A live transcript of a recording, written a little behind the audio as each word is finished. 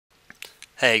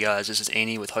Hey guys, this is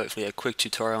Eni with hopefully a quick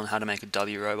tutorial on how to make a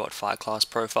WRobot Fight Class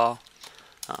profile.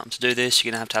 To do this,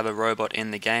 you're going to have a robot in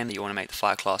the game that you want to make the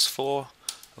Fight Class for.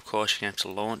 Of course, you're going to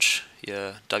have to launch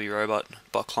your WRobot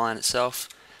bot client itself,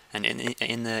 and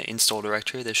in the install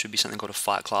directory there should be something called a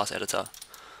Fight Class editor.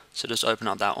 So just open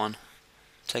up that one.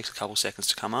 It takes a couple seconds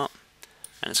to come up,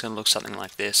 and it's going to look something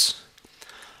like this.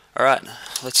 Alright,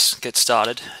 let's get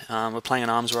started. We're playing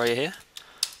an arms warrior here,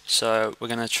 so we're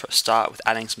going to start with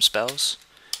adding some spells.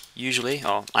 Usually,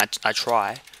 I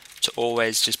try to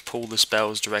always just pull the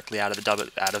spells directly out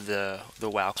of the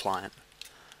WoW client.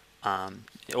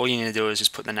 All you need to do is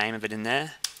just put the name of it in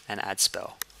there and add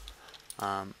spell.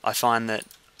 I find that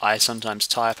I sometimes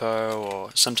typo,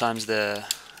 or sometimes the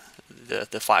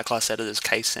Fight Class editor is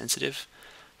case sensitive.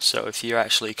 So if you're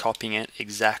actually copying it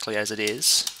exactly as it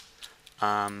is,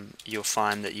 you'll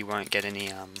find that you won't get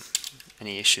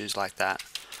any issues like that.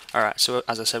 Alright, so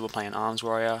as I said, we're playing an arms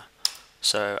warrior.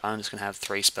 So I'm just going to have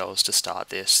 3 spells to start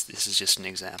this. This is just an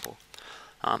example.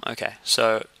 Okay,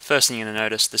 so first thing you're going to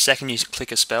notice, the second you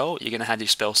click a spell, you're going to have your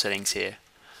spell settings here.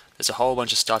 There's a whole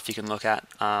bunch of stuff you can look at.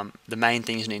 The main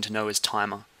things you need to know is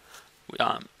timer.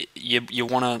 You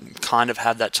want to kind of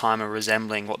have that timer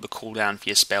resembling what the cooldown for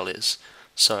your spell is.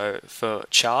 So for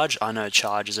charge, I know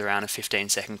charge is around a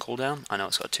 15-second cooldown. I know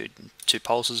it's got two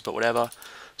pulses, but whatever.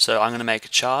 So I'm going to make a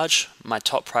charge my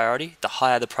top priority. The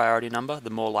higher the priority number, the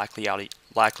more likely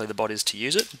the bot is to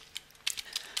use it.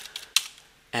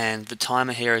 And the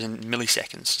timer here is in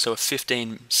milliseconds. So a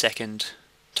 15-second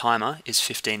timer is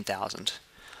 15,000.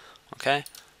 Okay.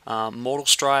 Mortal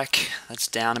Strike, that's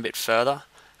down a bit further.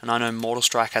 And I know Mortal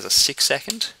Strike has a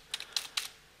 6-second.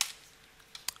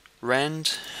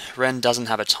 Rend doesn't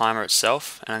have a timer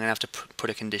itself, and I'm going to have to put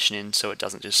a condition in so it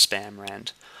doesn't just spam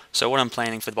Rend. So what I'm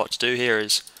planning for the bot to do here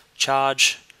is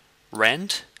charge,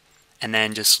 Rend, and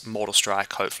then just Mortal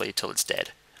Strike, hopefully, till it's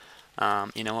dead.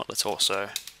 You know what, let's also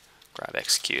grab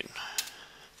execute.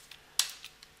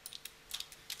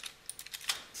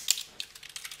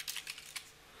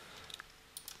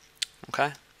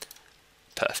 Okay,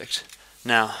 perfect.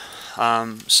 Now,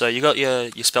 so you got your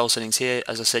spell settings here.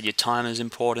 As I said, your timer is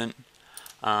important.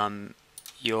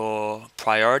 Your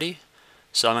priority.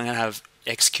 So I'm going to have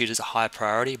execute as a high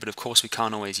priority, but of course we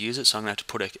can't always use it, so I'm going to have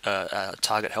to put a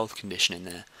target health condition in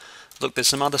there. Look, there's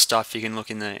some other stuff you can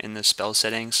look in the spell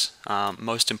settings.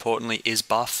 Most importantly is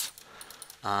buff.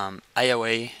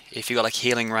 AoE, if you've got like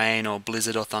Healing Rain or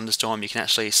Blizzard or Thunderstorm, you can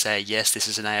actually say yes, this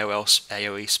is an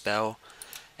AoE spell,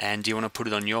 and do you want to put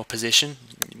it on your position,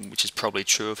 which is probably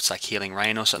true if it's like Healing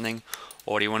Rain or something,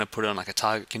 or do you want to put it on like a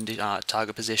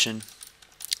target position?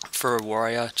 For a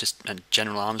warrior, just a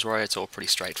general arms warrior, it's all pretty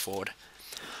straightforward.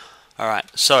 Alright,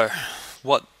 so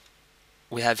what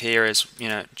we have here is,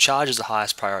 charge is the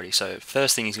highest priority. So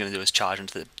first thing he's going to do is charge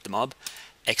into the mob,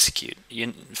 execute.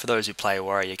 For those who play a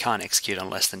warrior, you can't execute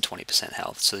on less than 20%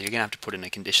 health, so you're going to have to put in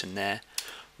a condition there.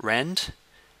 Rend,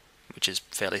 which is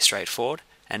fairly straightforward,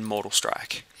 and Mortal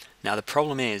Strike. Now the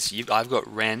problem is, I've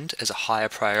got Rend as a higher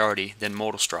priority than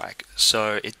Mortal Strike,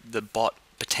 so the bot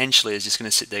potentially is just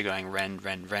going to sit there going Rend,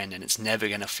 and it's never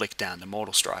going to flick down to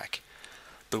Mortal Strike.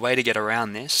 The way to get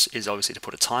around this is obviously to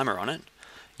put a timer on it.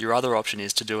 Your other option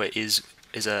is to do it is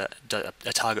a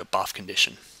target buff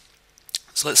condition.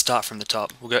 So let's start from the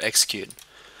top. We'll go execute.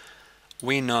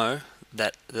 We know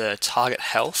that the target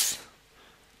health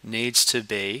needs to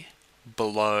be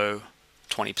below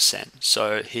 20%.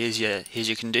 So here's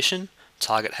your condition,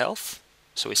 target health.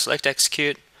 So we select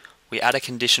execute, we add a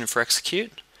condition for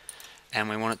execute, and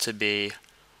we want it to be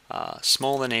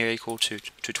smaller than or equal to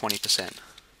 20%.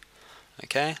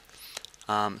 Okay,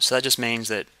 so that just means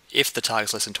that if the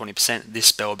target's less than 20%, this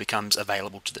spell becomes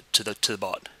available to the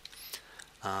bot.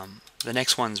 The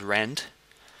next one's Rend.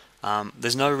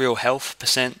 There's no real health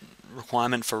percent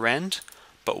requirement for Rend,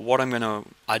 but what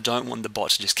I don't want the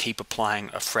bot to just keep applying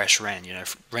a fresh Rend.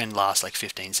 Rend lasts like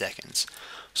 15 seconds.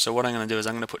 So what I'm going to do is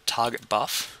I'm going to put target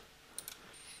buff.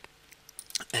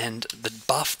 And the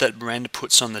buff that Rend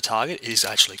puts on the target is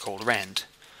actually called Rend.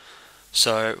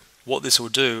 So what this will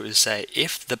do is say,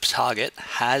 if the target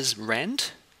has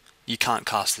Rend, you can't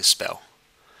cast this spell.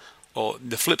 Or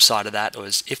the flip side of that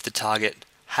was, if the target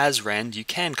has Rend, you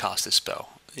can cast this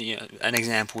spell. An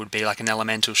example would be like an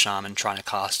elemental shaman trying to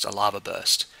cast a lava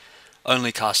burst.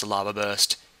 Only cast a lava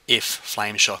burst if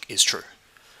flame shock is true.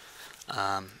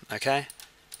 Okay.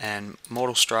 And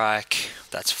Mortal Strike,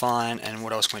 that's fine. And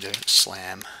what else can we do?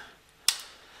 Slam.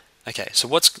 Okay, so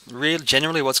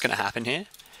generally what's going to happen here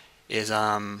is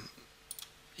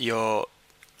your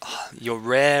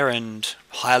rare and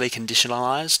highly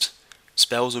conditionalized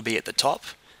spells will be at the top,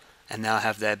 and they'll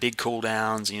have their big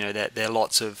cooldowns. There are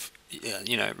lots of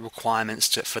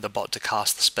requirements for the bot to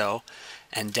cast the spell,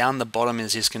 and down the bottom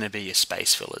is just going to be your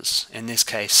space fillers. In this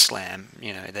case, slam.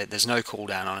 There's no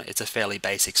cooldown on it. It's a fairly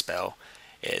basic spell.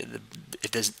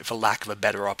 If there's, for lack of a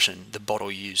better option, the bot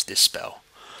will use this spell.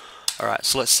 Alright,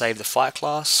 so let's save the fight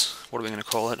class. What are we going to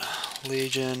call it?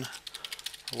 Legion,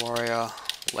 Warrior,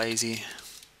 Lazy.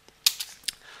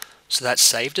 So that's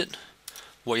saved it.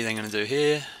 What you're then going to do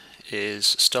here is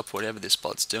stop whatever this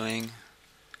bot's doing,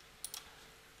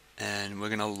 and we're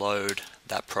going to load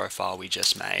that profile we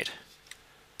just made.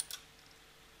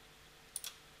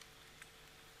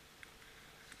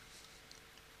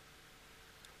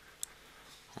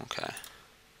 Okay.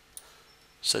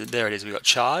 So there it is. We've got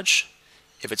charge.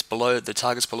 If it's below, the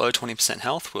target's below 20%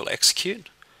 health, we'll execute.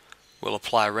 We'll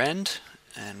apply rend,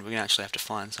 and we're going to actually have to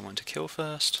find someone to kill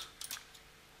first.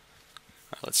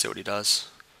 Right, let's see what he does.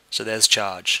 So there's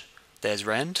charge. There's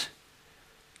rend.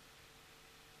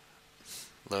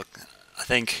 Look, I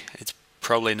think it's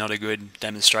probably not a good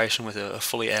demonstration with a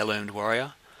fully heirloomed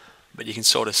warrior, but you can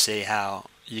sort of see how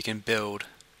you can build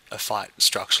a fight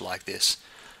structure like this.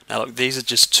 Now look, these are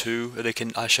just two.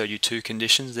 I showed you two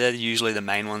conditions. They're usually the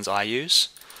main ones I use.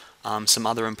 Some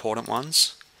other important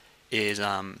ones is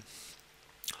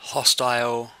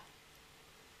hostile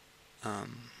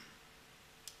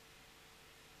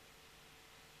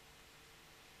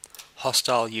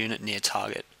unit near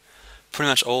target. Pretty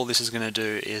much all this is going to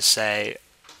do is say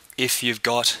if you've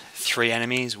got 3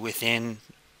 enemies within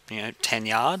 10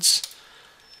 yards,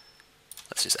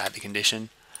 let's just add the condition.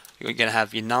 You're going to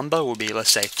have your number will be,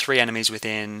 let's say, 3 enemies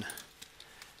within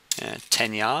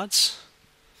 10 yards,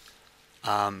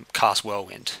 cast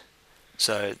Whirlwind.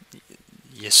 So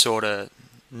you're sort of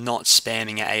not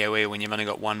spamming at AoE when you've only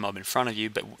got 1 mob in front of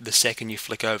you, but the second you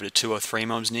flick over to 2 or 3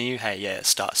 mobs near you, hey, yeah,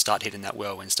 start hitting that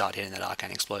Whirlwind, start hitting that Arcane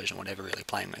Explosion, whatever you're really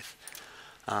playing with.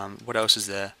 What else is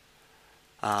there?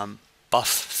 Buff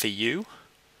for you.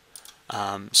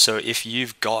 So if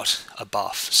you've got a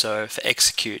buff, so for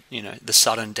execute, the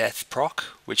sudden death proc,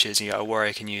 which is a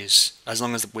warrior can use, as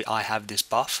long as I have this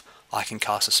buff, I can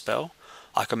cast a spell.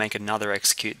 I can make another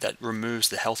execute that removes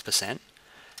the health percent,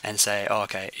 and say, oh,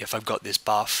 okay, if I've got this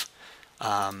buff,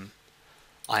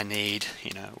 I need,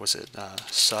 was it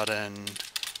sudden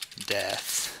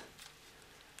death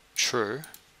true?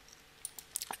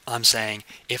 I'm saying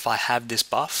if I have this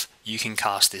buff, you can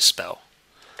cast this spell.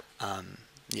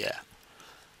 Yeah.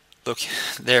 Look,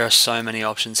 there are so many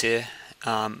options here,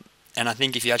 and I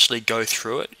think if you actually go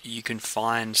through it, you can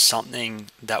find something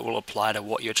that will apply to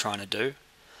what you're trying to do.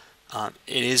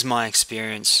 It is my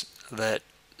experience that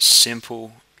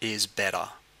simple is better.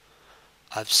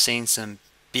 I've seen some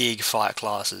big fight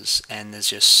classes, and there's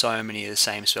just so many of the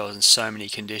same spells and so many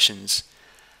conditions.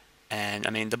 And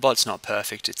I mean, the bot's not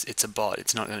perfect. It's a bot.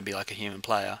 It's not going to be like a human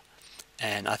player.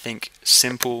 And I think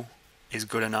simple is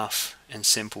good enough, and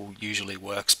simple usually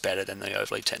works better than the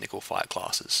overly technical fight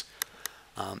classes.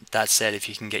 That said, if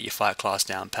you can get your fight class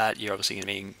down pat, you're obviously going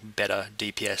to be better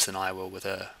DPS than I will with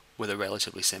a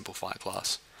relatively simple fight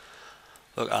class.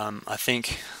 Look, I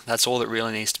think that's all that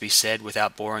really needs to be said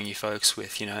without boring you folks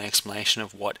with an explanation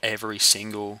of what every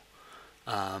single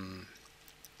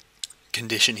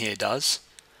condition here does.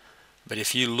 But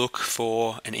if you look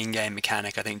for an in-game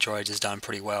mechanic, I think Droids has done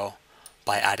pretty well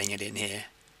by adding it in here.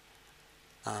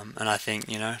 And I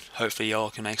think, hopefully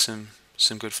y'all can make some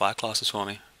good fight classes for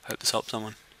me. Hope this helps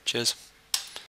someone. Cheers.